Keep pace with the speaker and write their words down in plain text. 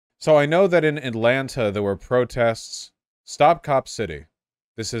So I know that in Atlanta there were protests. Stop Cop City.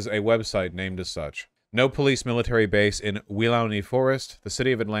 This is a website named as such. No police military base in Willowney Forest. The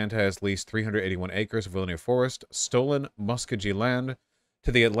city of Atlanta has leased 381 acres of Willowney Forest, stolen Muskogee land,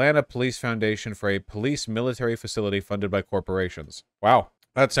 to the Atlanta Police Foundation for a police military facility funded by corporations. Wow,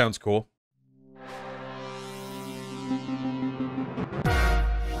 that sounds cool.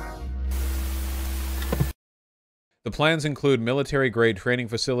 The plans include military-grade training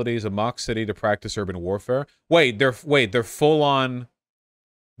facilities, a mock city to practice urban warfare. Wait, they're full on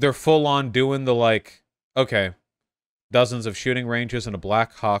doing the, like, okay, dozens of shooting ranges and a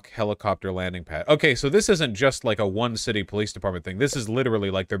Black Hawk helicopter landing pad. Okay, so this isn't just like a one city police department thing. This is literally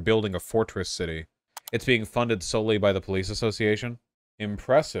like they're building a fortress city. It's being funded solely by the police association.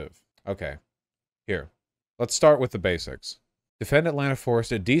 Impressive. Okay, here. Let's start with the basics. Defend Atlanta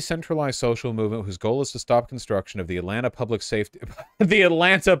Forest, a decentralized social movement whose goal is to stop construction of the Atlanta Public Safety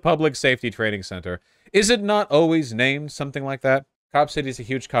Training Center. Is it not always named something like that? Cop City is a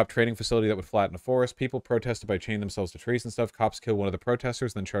huge cop training facility that would flatten a forest. People protested by chaining themselves to trees and stuff. Cops killed one of the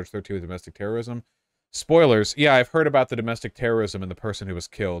protesters, then charged 13 with domestic terrorism. Spoilers. Yeah, I've heard about the domestic terrorism and the person who was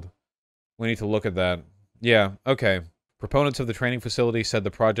killed. We need to look at that. Yeah, okay. Proponents of the training facility said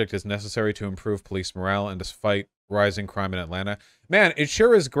the project is necessary to improve police morale and to fight rising crime in Atlanta. Man, it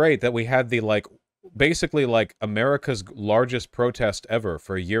sure is great that we had the, like, basically, like, America's largest protest ever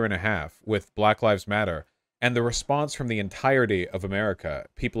for a year and a half with Black Lives Matter. And the response from the entirety of America,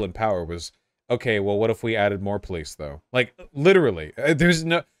 people in power, was, okay, well, what if we added more police, though? Like, literally. There's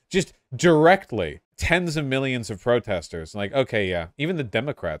no... Just directly. Tens of millions of protesters. Like, okay, yeah. Even the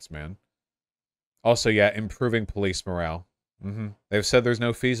Democrats, man. Also, yeah, improving police morale. They've said there's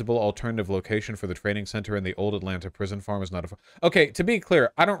no feasible alternative location for the training center, and the old Atlanta prison farm is not a... Okay, to be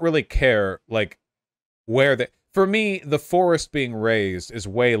clear, I don't really care, like, where the... For me, the forest being raised is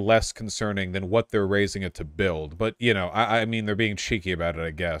way less concerning than what they're raising it to build. But, you know, I mean, they're being cheeky about it, I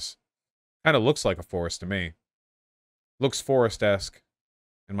guess. Kind of looks like a forest to me. Looks forest-esque,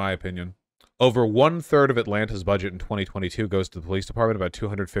 in my opinion. Over 1/3 of Atlanta's budget in 2022 goes to the police department, about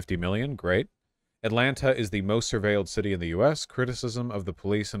 $250 million. Great. Atlanta is the most surveilled city in the U.S. Criticism of the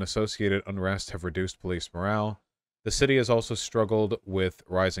police and associated unrest have reduced police morale. The city has also struggled with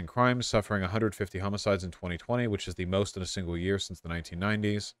rising crime, suffering 150 homicides in 2020, which is the most in a single year since the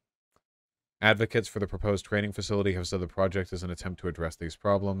 1990s. Advocates for the proposed training facility have said the project is an attempt to address these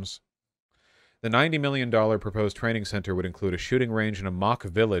problems. The $90 million proposed training center would include a shooting range and a mock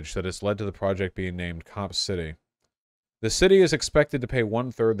village that has led to the project being named Cop City. The city is expected to pay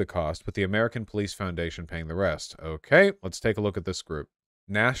 1/3 the cost, with the American Police Foundation paying the rest. Okay, let's take a look at this group.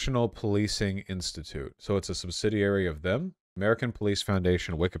 National Policing Institute. So it's a subsidiary of them. American Police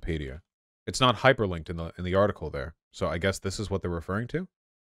Foundation Wikipedia. It's not hyperlinked in the article there. So I guess this is what they're referring to?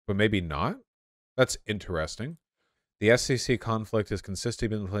 But maybe not? That's interesting. The SEC conflict has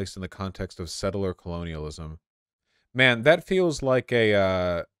consistently been placed in the context of settler colonialism. Man, that feels like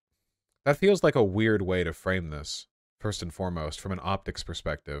a weird way to frame this, first and foremost, from an optics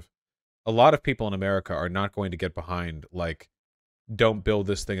perspective. A lot of people in America are not going to get behind, like, don't build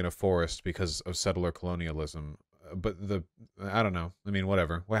this thing in a forest because of settler colonialism. But I don't know. I mean,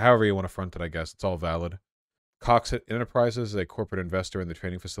 whatever. Well, however you want to front it, I guess. It's all valid. Cox Enterprises is a corporate investor in the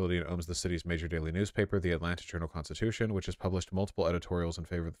training facility and owns the city's major daily newspaper, the Atlanta Journal-Constitution, which has published multiple editorials in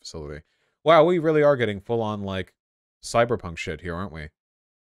favor of the facility. Wow, we really are getting full-on, like, cyberpunk shit here, aren't we?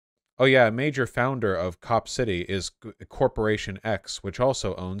 Oh yeah, a major founder of Cop City is Corporation X, which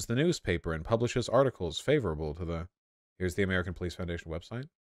also owns the newspaper and publishes articles favorable to the... Here's the American Police Foundation website.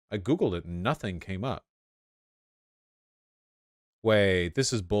 I googled it, nothing came up. Wait,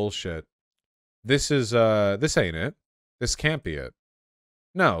 this is bullshit. This is, this ain't it. This can't be it.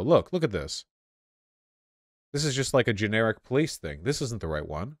 No, look at this. This is just like a generic police thing. This isn't the right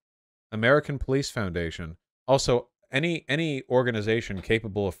one. American Police Foundation. Also, any organization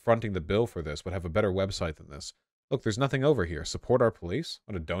capable of fronting the bill for this would have a better website than this. Look, there's nothing over here. Support our police?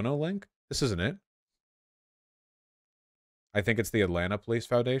 What, a dono link? This isn't it. I think it's the Atlanta Police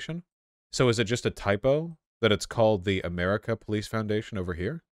Foundation. So is it just a typo that it's called the America Police Foundation over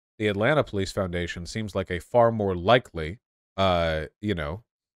here? The Atlanta Police Foundation seems like a far more likely, you know.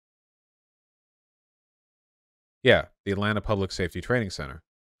 Yeah, the Atlanta Public Safety Training Center.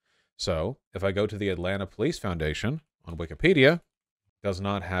 So, if I go to the Atlanta Police Foundation on Wikipedia, it does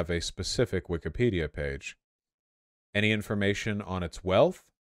not have a specific Wikipedia page. Any information on its wealth?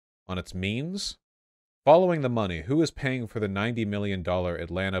 On its means? Following the money, who is paying for the $90 million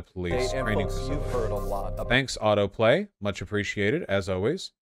Atlanta Police Training Facility? You've heard a lot. Thanks, Autoplay. Much appreciated, as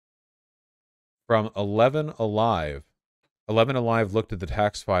always. From 11 Alive. 11 Alive looked at the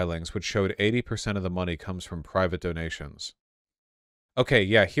tax filings, which showed 80% of the money comes from private donations. Okay,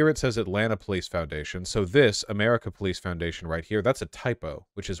 yeah, here it says Atlanta Police Foundation. So this, America Police Foundation right here, that's a typo,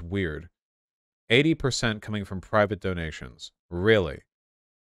 which is weird. 80% coming from private donations. Really?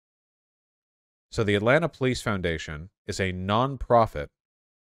 So the Atlanta Police Foundation is a non-profit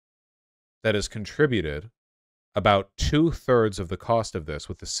that has contributed about 2/3 of the cost of this,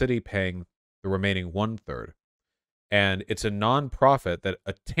 with the city paying the remaining 1/3. And it's a non-profit that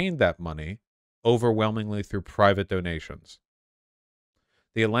attained that money overwhelmingly through private donations.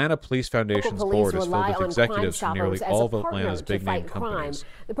 The Atlanta Police Foundation's board is filled with executives from nearly all of Atlanta's big-name companies,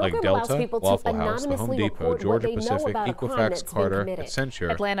 like Delta, Waffle House, the Home Depot, Georgia Pacific, Equifax, Carter,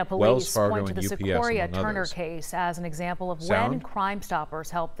 Accenture, Atlanta Wells police Fargo, point to and the UPS, Sequoia among Turner others. case as an example of when Crime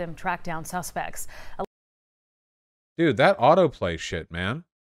Stoppers helped them track down suspects. Dude, that autoplay shit, man.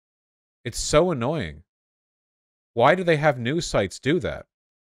 It's so annoying. Why do they have news sites do that?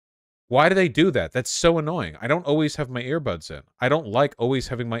 Why do they do that? That's so annoying. I don't always have my earbuds in. I don't like always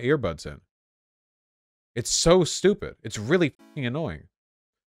having my earbuds in. It's so stupid. It's really fucking annoying.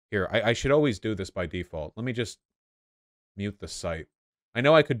 Here, I should always do this by default. Let me just mute the site. I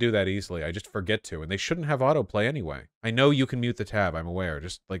know I could do that easily. I just forget to, and they shouldn't have autoplay anyway. I know you can mute the tab. I'm aware.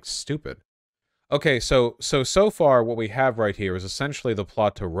 Just, like, stupid. Okay, so far what we have right here is essentially the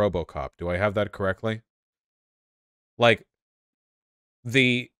plot to RoboCop. Do I have that correctly? Like,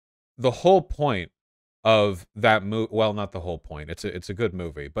 the whole point of that movie, well, not the whole point. It's a good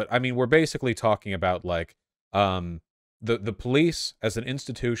movie, but I mean, we're basically talking about like the police as an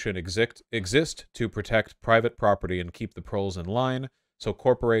institution exist to protect private property and keep the proles in line. So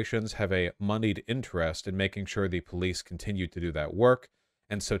corporations have a moneyed interest in making sure the police continue to do that work.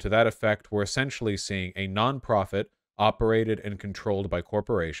 And so to that effect, we're essentially seeing a nonprofit operated and controlled by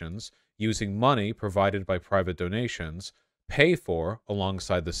corporations using money provided by private donations pay for,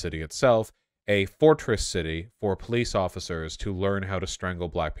 alongside the city itself, a fortress city for police officers to learn how to strangle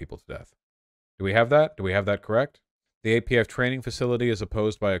black people to death. Do we have that? Do we have that correct? The APF training facility is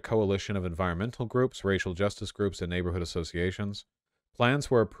opposed by a coalition of environmental groups, racial justice groups, and neighborhood associations. Plans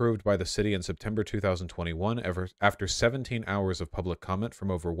were approved by the city in September 2021 after 17 hours of public comment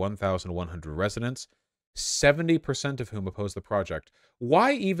from over 1,100 residents, 70% of whom opposed the project.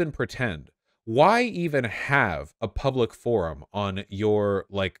 Why even pretend? Why even have a public forum on your,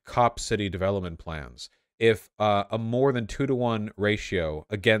 like, cop city development plans if a more than 2-to-1 ratio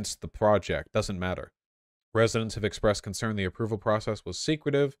against the project doesn't matter? Residents have expressed concern the approval process was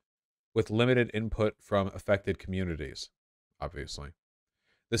secretive, with limited input from affected communities, obviously.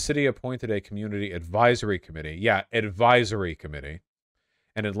 The city appointed a community advisory committee. Yeah, advisory committee.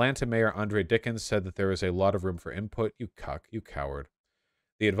 And Atlanta Mayor Andre Dickens said that there is a lot of room for input. You cuck, you coward.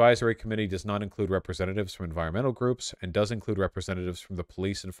 The advisory committee does not include representatives from environmental groups and does include representatives from the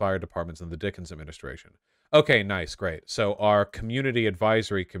police and fire departments and the Dickens administration. Okay, nice, great. So our community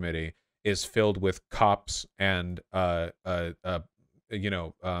advisory committee is filled with cops and,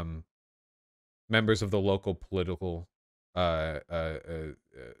 members of the local political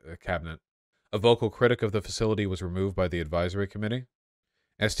cabinet. A vocal critic of the facility was removed by the advisory committee.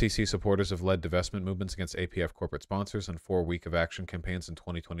 STC supporters have led divestment movements against APF corporate sponsors and 4 week of action campaigns in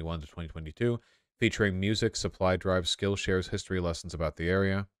 2021 to 2022, featuring music, supply drives, skill shares, history lessons about the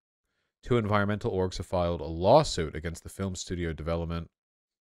area. 2 environmental orgs have filed a lawsuit against the film studio development.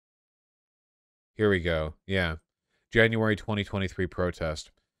 Here we go. Yeah. January 2023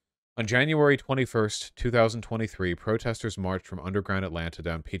 protest. On January 21st, 2023, protesters marched from underground Atlanta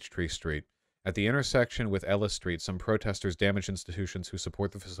down Peachtree Street. At the intersection with Ellis Street, some protesters damaged institutions who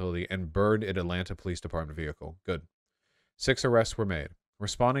support the facility and burned an Atlanta Police Department vehicle. Good. 6 arrests were made.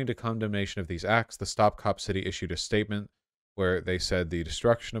 Responding to condemnation of these acts, the Stop Cop City issued a statement where they said the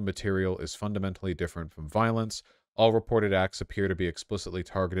destruction of material is fundamentally different from violence. All reported acts appear to be explicitly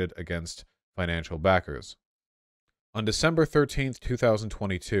targeted against financial backers. On December 13th,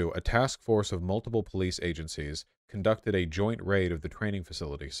 2022, a task force of multiple police agencies conducted a joint raid of the training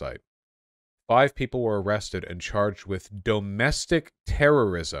facility site. 5 people were arrested and charged with domestic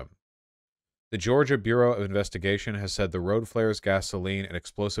terrorism. The Georgia Bureau of Investigation has said the road flares, gasoline, and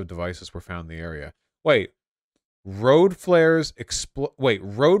explosive devices were found in the area. Wait, road flares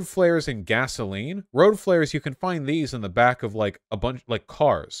and gasoline? Road flares, you can find these in the back of like a bunch, like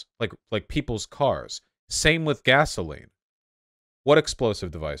cars, like people's cars. Same with gasoline. What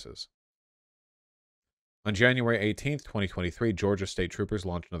explosive devices? On January 18th, 2023, Georgia state troopers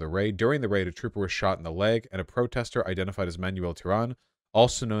launched another raid. During the raid, a trooper was shot in the leg, and a protester identified as Manuel Tiran,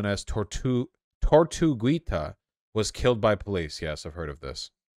 also known as Tortuguita, was killed by police. Yes, I've heard of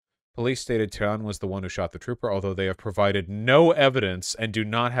this. Police stated Tian was the one who shot the trooper, although they have provided no evidence and do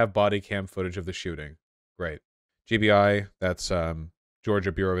not have body cam footage of the shooting. Great. GBI, that's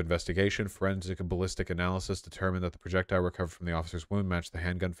Georgia Bureau of Investigation, forensic and ballistic analysis determined that the projectile recovered from the officer's wound matched the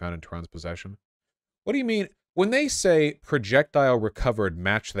handgun found in Tian's possession. What do you mean? When they say projectile recovered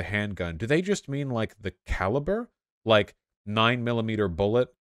matched the handgun, do they just mean like the caliber? Like 9mm bullet,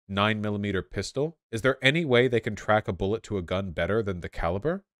 9mm pistol? Is there any way they can track a bullet to a gun better than the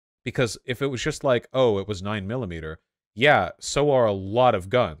caliber? Because if it was just like, oh, it was 9mm, yeah, so are a lot of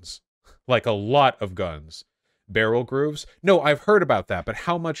guns. Like a lot of guns. Barrel grooves? No, I've heard about that, but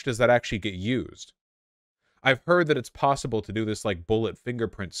how much does that actually get used? I've heard that it's possible to do this like bullet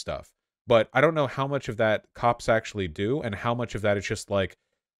fingerprint stuff, but I don't know how much of that cops actually do and how much of that is just like,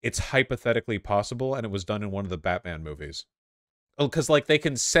 it's hypothetically possible and it was done in one of the Batman movies. Oh, because like they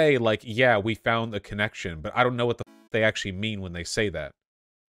can say like, yeah, we found the connection, but I don't know what the f they actually mean when they say that.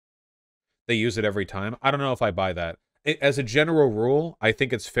 They use it every time. I don't know if I buy that. As a general rule, I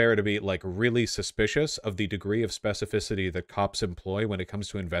think it's fair to be like really suspicious of the degree of specificity that cops employ when it comes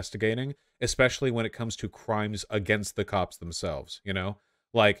to investigating, especially when it comes to crimes against the cops themselves, you know?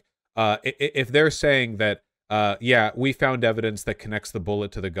 Like, if they're saying that, yeah, we found evidence that connects the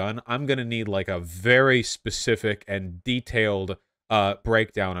bullet to the gun, I'm going to need like a very specific and detailed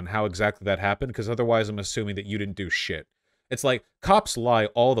breakdown on how exactly that happened, because otherwise I'm assuming that you didn't do shit. It's like, cops lie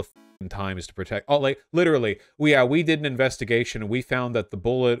all the times to protect. Oh, like literally, we did an investigation and we found that the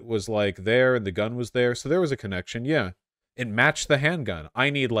bullet was like there and the gun was there, so there was a connection. Yeah, it matched the handgun. I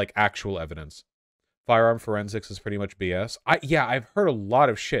need like actual evidence. Firearm forensics is pretty much BS. I've heard a lot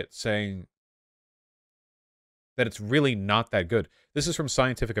of shit saying that it's really not that good. This is from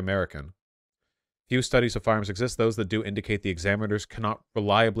Scientific American. Few studies of firearms exist. Those that do indicate the examiners cannot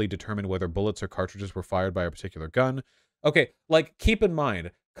reliably determine whether bullets or cartridges were fired by a particular gun. Okay, like, keep in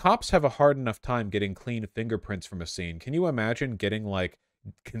mind, cops have a hard enough time getting clean fingerprints from a scene. Can you imagine getting, like,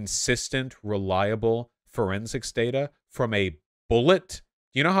 consistent, reliable forensics data from a bullet?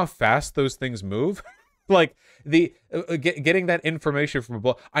 Do you know how fast those things move? Like, getting that information from a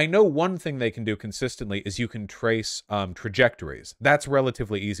bullet. I know one thing they can do consistently is you can trace trajectories. That's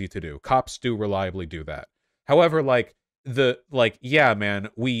relatively easy to do. Cops do reliably do that. However, yeah, man,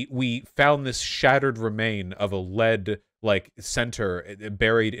 we found this shattered remain of a lead like center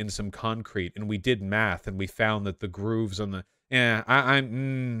buried in some concrete, and we did math and we found that the grooves on the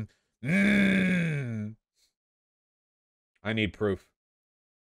I need proof.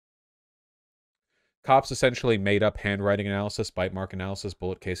 Cops essentially made up handwriting analysis, bite mark analysis,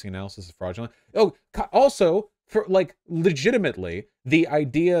 bullet casing analysis is fraudulent. Oh, also for like legitimately the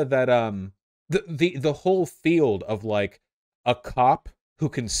idea that the whole field of like a cop who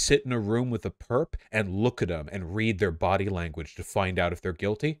can sit in a room with a perp and look at them and read their body language to find out if they're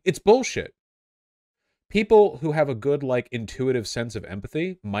guilty, it's bullshit. People who have a good, like, intuitive sense of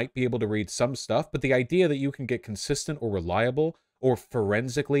empathy might be able to read some stuff, but the idea that you can get consistent or reliable or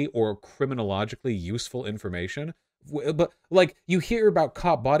forensically or criminologically useful information, but, like, you hear about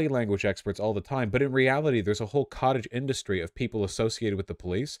cop body language experts all the time, but in reality, there's a whole cottage industry of people associated with the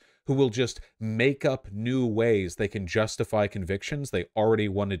police who will just make up new ways they can justify convictions they already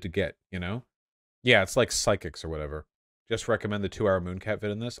wanted to get, you know? Yeah, it's like psychics or whatever. Just recommend the 2-hour Mooncat vid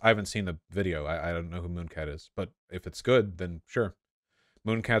in this. I haven't seen the video. I don't know who Mooncat is, but if it's good, then sure.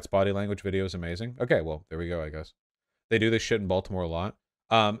 Mooncat's body language video is amazing. Okay, well, there we go, I guess. They do this shit in Baltimore a lot.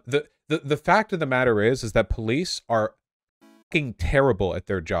 The fact of the matter is that police are fucking terrible at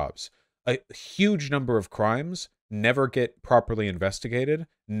their jobs. A huge number of crimes never get properly investigated,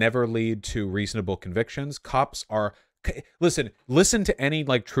 never lead to reasonable convictions. Cops are... Listen to any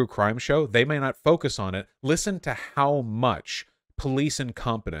like true crime show. They may not focus on it. Listen to how much police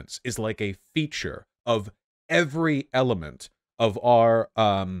incompetence is like a feature of every element of our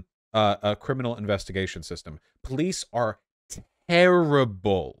criminal investigation system. Police are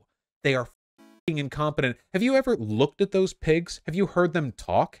terrible. They are fucking incompetent. Have you ever looked at those pigs? Have you heard them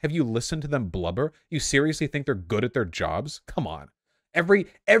talk? Have you listened to them blubber? You seriously think they're good at their jobs? Come on.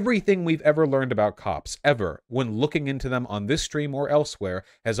 Everything we've ever learned about cops, ever, when looking into them on this stream or elsewhere,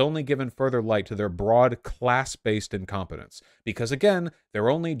 has only given further light to their broad class-based incompetence. Because again, their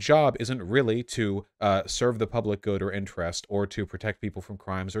only job isn't really to serve the public good or interest, or to protect people from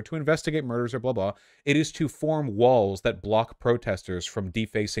crimes, or to investigate murders, or blah blah. It is to form walls that block protesters from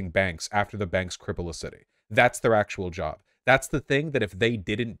defacing banks after the banks cripple a city. That's their actual job. That's the thing that if they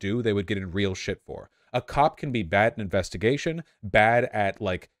didn't do, they would get in real shit for. A cop can be bad in investigation, bad at,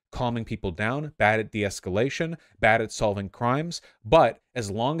 like, calming people down, bad at de-escalation, bad at solving crimes, but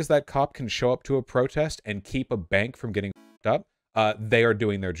as long as that cop can show up to a protest and keep a bank from getting f***ed up, they are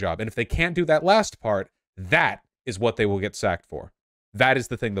doing their job. And if they can't do that last part, that is what they will get sacked for. That is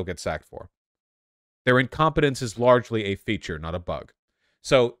the thing they'll get sacked for. Their incompetence is largely a feature, not a bug.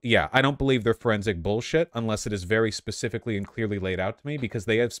 So, yeah, I don't believe they're forensic bullshit unless it is very specifically and clearly laid out to me, because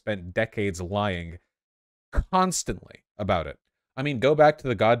they have spent decades lying constantly about it. I mean, go back to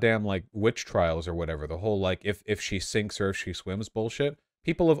the goddamn, like, witch trials or whatever. The whole, like, if she sinks or if she swims bullshit.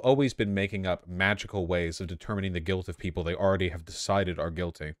 People have always been making up magical ways of determining the guilt of people they already have decided are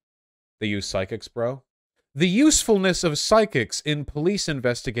guilty. They use psychics, bro. The usefulness of psychics in police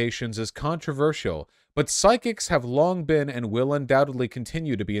investigations is controversial, but psychics have long been and will undoubtedly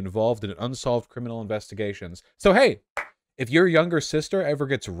continue to be involved in unsolved criminal investigations. So hey, if your younger sister ever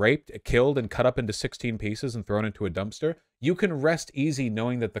gets raped, killed, and cut up into 16 pieces and thrown into a dumpster, you can rest easy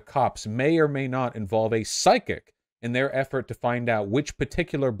knowing that the cops may or may not involve a psychic in their effort to find out which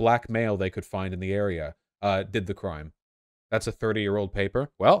particular black male they could find in the area did the crime. That's a 30-year-old paper.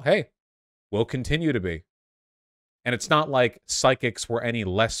 Well, hey, will continue to be. And it's not like psychics were any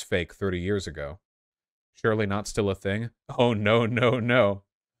less fake 30 years ago. Surely not still a thing? Oh, no, no, no.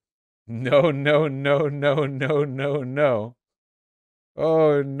 No, no, no, no, no, no, no.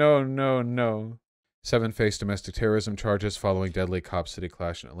 Oh, no, no, no. 7 face domestic terrorism charges following deadly Cop City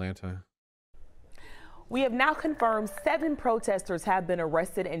clash in Atlanta. We have now confirmed 7 protesters have been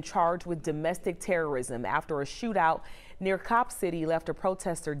arrested and charged with domestic terrorism after a shootout near Cop City left a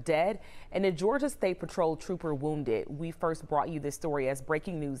protester dead and a Georgia State Patrol trooper wounded. We first brought you this story as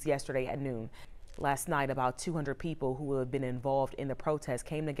breaking news yesterday at noon. Last night, about 200 people who have been involved in the protest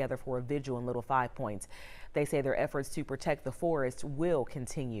came together for a vigil in Little Five Points. They say their efforts to protect the forest will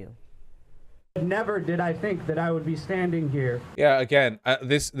continue. Never did I think that I would be standing here. Yeah, again,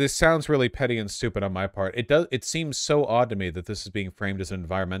 this sounds really petty and stupid on my part. It seems so odd to me that this is being framed as an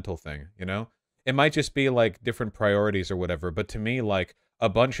environmental thing, you know? It might just be like different priorities or whatever, but to me, like a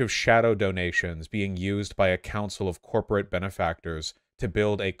bunch of shadow donations being used by a council of corporate benefactors to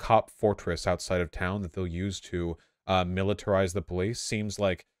build a cop fortress outside of town that they'll use to militarize the police seems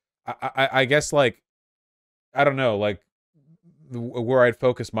like, I guess, like, I don't know, like, where I'd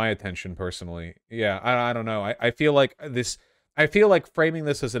focus my attention personally. Yeah, I don't know. I feel like framing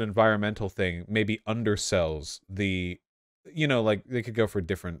this as an environmental thing maybe undersells the, you know, like they could go for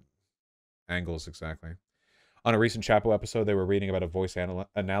different angles exactly. On a recent Chapo episode, they were reading about a voice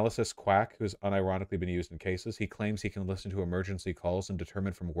analysis quack who's unironically been used in cases. He claims he can listen to emergency calls and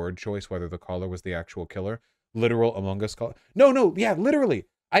determine from word choice whether the caller was the actual killer. Literal Among Us call. No, yeah, literally.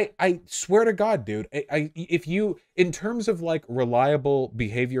 I swear to God, dude, if you, in terms of like reliable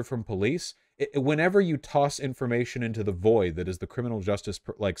behavior from police, whenever you toss information into the void that is the criminal justice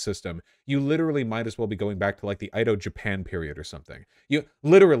like system, you literally might as well be going back to like the Edo Japan period or something. You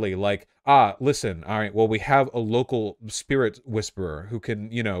literally like, listen, all right, well, we have a local spirit whisperer who can,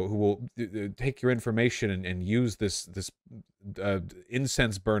 you know, who will take your information and use this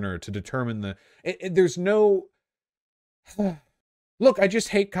incense burner to determine the, there's no... Look, I just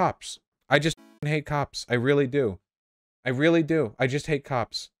hate cops. I just hate cops. I really do. I really do. I just hate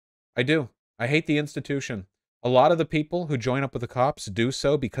cops. I do. I hate the institution. A lot of the people who join up with the cops do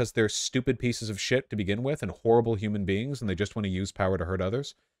so because they're stupid pieces of shit to begin with and horrible human beings and they just want to use power to hurt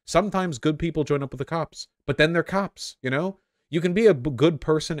others. Sometimes good people join up with the cops, but then they're cops, you know? You can be a good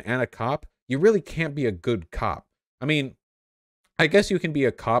person and a cop. You really can't be a good cop. I mean, I guess you can be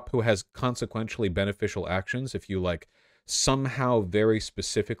a cop who has consequentially beneficial actions if you, like, somehow very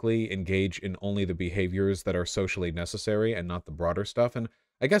specifically engage in only the behaviors that are socially necessary and not the broader stuff. And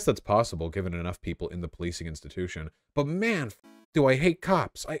I guess that's possible given enough people in the policing institution. But man, do I hate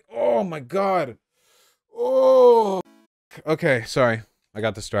cops. Oh my God. Oh. Okay, sorry. I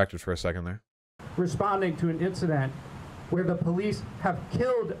got distracted for a second there. Responding to an incident where the police have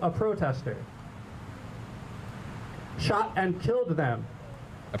killed a protester. Shot and killed them.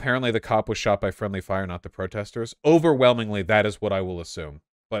 Apparently the cop was shot by friendly fire, not the protesters. Overwhelmingly, that is what I will assume.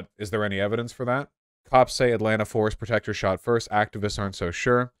 But is there any evidence for that? Cops say Atlanta forest protector shot first. Activists aren't so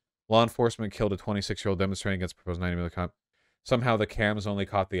sure. Law enforcement killed a 26-year-old demonstrating against proposed 90 million cop. Somehow the cams only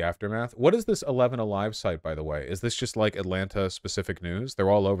caught the aftermath. What is this 11 Alive site, by the way? Is this just like Atlanta-specific news? They're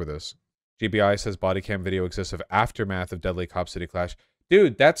all over this. GBI says body cam video exists of aftermath of deadly Cop City clash.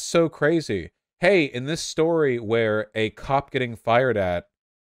 Dude, that's so crazy. Hey, in this story where a cop getting fired at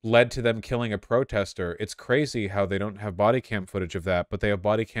led to them killing a protester, it's crazy how they don't have body cam footage of that, but they have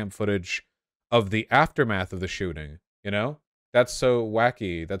body cam footage of the aftermath of the shooting, you know? That's so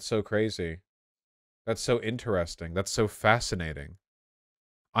wacky. That's so crazy. That's so interesting. That's so fascinating.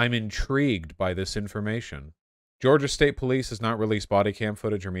 I'm intrigued by this information. Georgia State Police has not released body cam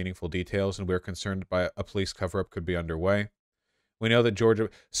footage or meaningful details, and we're concerned by a police cover-up could be underway. We know that Georgia...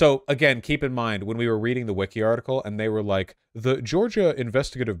 So, again, keep in mind, when we were reading the Wiki article, and they were like, the Georgia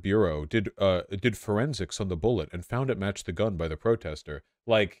Investigative Bureau did forensics on the bullet and found it matched the gun by the protester.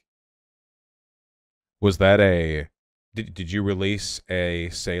 Like, was that a... Did you release a,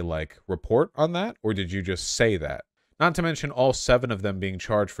 say, like, report on that? Or did you just say that? Not to mention all 7 of them being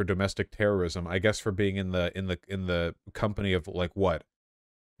charged for domestic terrorism, I guess for being in the company of, like, what?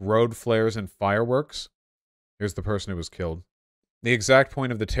 Road flares and fireworks? Here's the person who was killed. The exact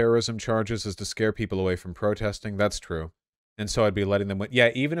point of the terrorism charges is to scare people away from protesting. That's true. And so I'd be letting them win. Yeah,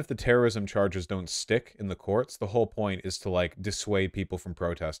 even if the terrorism charges don't stick in the courts, the whole point is to, like, dissuade people from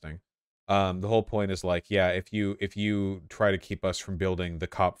protesting. The whole point is, like, yeah, if you try to keep us from building the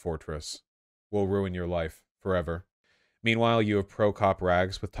cop fortress, we'll ruin your life forever. Meanwhile, you have pro-cop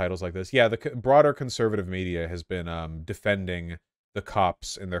rags with titles like this. Yeah, the broader conservative media has been defending the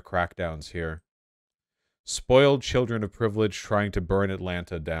cops in their crackdowns here. Spoiled children of privilege trying to burn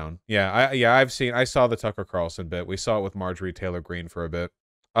Atlanta down. Yeah, I saw the Tucker Carlson bit. We saw it with Marjorie Taylor Greene for a bit.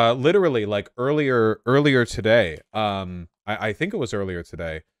 Literally, like earlier today, I think it was earlier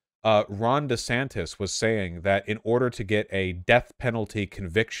today, Ron DeSantis was saying that in order to get a death penalty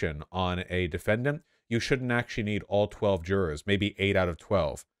conviction on a defendant, you shouldn't actually need all 12 jurors, maybe 8 out of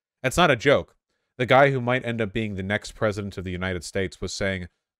 12. That's not a joke. The guy who might end up being the next president of the United States was saying,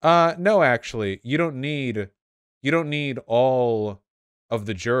 no, actually, you don't need all of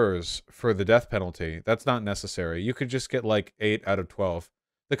the jurors for the death penalty. That's not necessary. You could just get like 8 out of 12.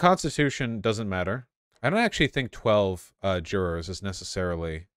 The Constitution doesn't matter. I don't actually think 12 jurors is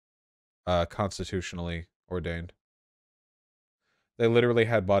necessarily constitutionally ordained. They literally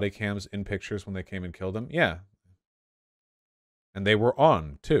had body cams in pictures when they came and killed him. Yeah. And they were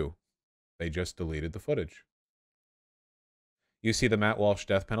on, too. They just deleted the footage. You see the Matt Walsh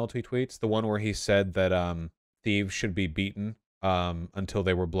death penalty tweets? The one where he said that thieves should be beaten until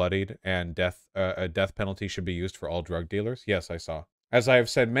they were bloodied and a death penalty should be used for all drug dealers? Yes, I saw. As I have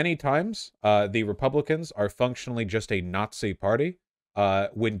said many times, the Republicans are functionally just a Nazi party.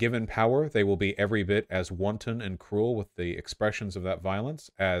 When given power, they will be every bit as wanton and cruel with the expressions of that violence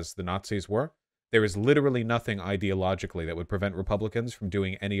as the Nazis were. There is literally nothing ideologically that would prevent Republicans from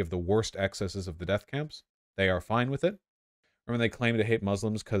doing any of the worst excesses of the death camps. They are fine with it. Remember they claim to hate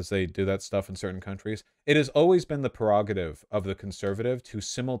Muslims because they do that stuff in certain countries? It has always been the prerogative of the conservative to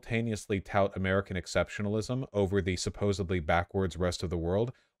simultaneously tout American exceptionalism over the supposedly backwards rest of the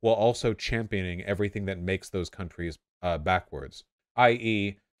world, while also championing everything that makes those countries backwards.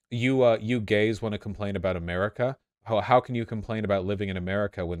 I.e., you gays want to complain about America? How can you complain about living in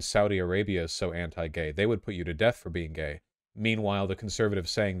America when Saudi Arabia is so anti-gay? They would put you to death for being gay. Meanwhile, the conservative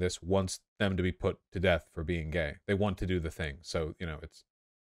saying this wants them to be put to death for being gay. They want to do the thing. So, you know, it's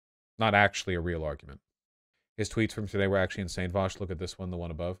not actually a real argument. His tweets from today were actually insane. Vaush, look at this one, the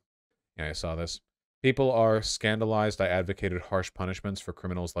one above. Yeah, I saw this. People are scandalized. I advocated harsh punishments for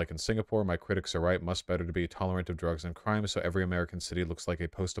criminals like in Singapore. My critics are right. Must better to be tolerant of drugs and crime, so every American city looks like a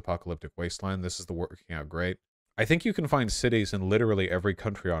post-apocalyptic wasteland. This is the working out great. I think you can find cities in literally every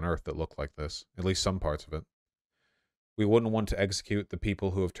country on Earth that look like this. At least some parts of it. We wouldn't want to execute the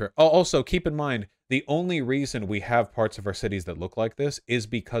people who have turned... Oh, also, keep in mind, the only reason we have parts of our cities that look like this is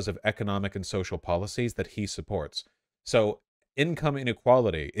because of economic and social policies that he supports. So, income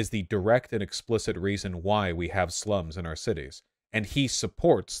inequality is the direct and explicit reason why we have slums in our cities. And he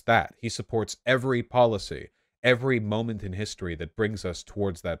supports that. He supports every policy, every moment in history that brings us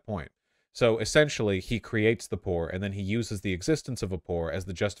towards that point. So, essentially, he creates the poor, and then he uses the existence of a poor as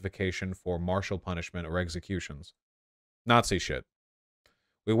the justification for martial punishment or executions. Nazi shit.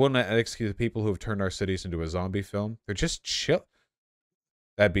 We wouldn't execute the people who have turned our cities into a zombie film. They're just chill.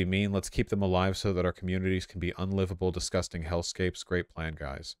 That'd be mean. Let's keep them alive so that our communities can be unlivable, disgusting hellscapes. Great plan,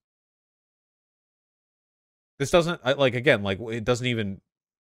 guys. This doesn't, like, again, like, it doesn't even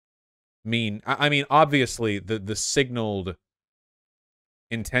mean... I mean, obviously, the signaled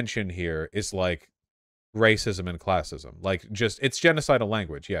intention here is, like, racism and classism. Like, just, it's genocidal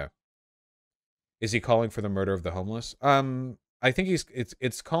language, yeah. Is he calling for the murder of the homeless? I think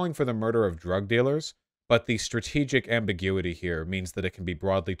it's calling for the murder of drug dealers, but the strategic ambiguity here means that it can be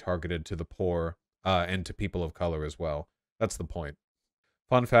broadly targeted to the poor and to people of color as well. That's the point.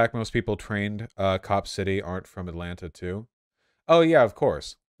 Fun fact, most people trained Cop City aren't from Atlanta too. Oh yeah, of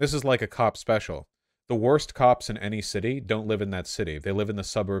course. This is like a cop special. The worst cops in any city don't live in that city. They live in the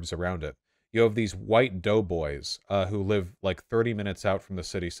suburbs around it. You have these white doughboys who live like 30 minutes out from the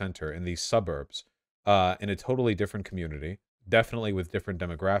city center in these suburbs. In a totally different community, definitely with different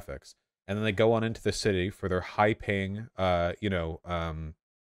demographics. And then they go on into the city for their high-paying, urban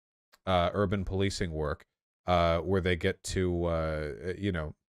policing work. where they get to, you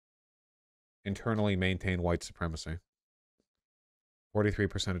know, internally maintain white supremacy.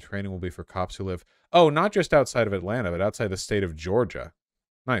 43% of training will be for cops who live, oh, not just outside of Atlanta, but outside the state of Georgia.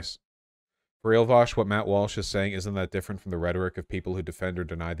 Nice. For real, Vaush, what Matt Walsh is saying, isn't that different from the rhetoric of people who defend or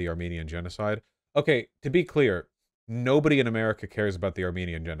deny the Armenian genocide? Okay, to be clear, nobody in America cares about the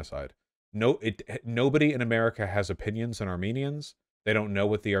Armenian genocide. Nobody in America has opinions on Armenians. They don't know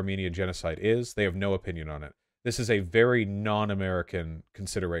what the Armenian genocide is. They have no opinion on it. This is a very non-American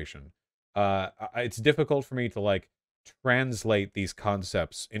consideration. It's difficult for me to, like, translate these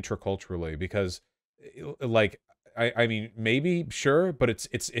concepts interculturally because, like, I mean, maybe, sure, but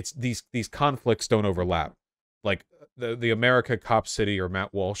it's these conflicts don't overlap. Like, the America Cop City or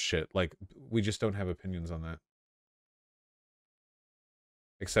Matt Walsh shit, like, we just don't have opinions on that.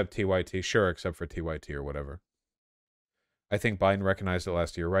 Except TYT. Sure, except for TYT or whatever. I think Biden recognized it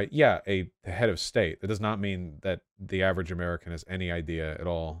last year, right? Yeah, the head of state. That does not mean that the average American has any idea at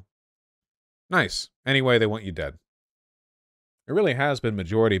all. Nice. Anyway, they want you dead. It really has been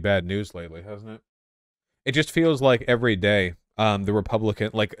majority bad news lately, hasn't it? It just feels like every day, the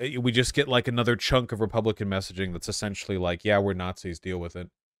Republican, like, we just get, like, another chunk of Republican messaging that's essentially like, yeah, we're Nazis, deal with it.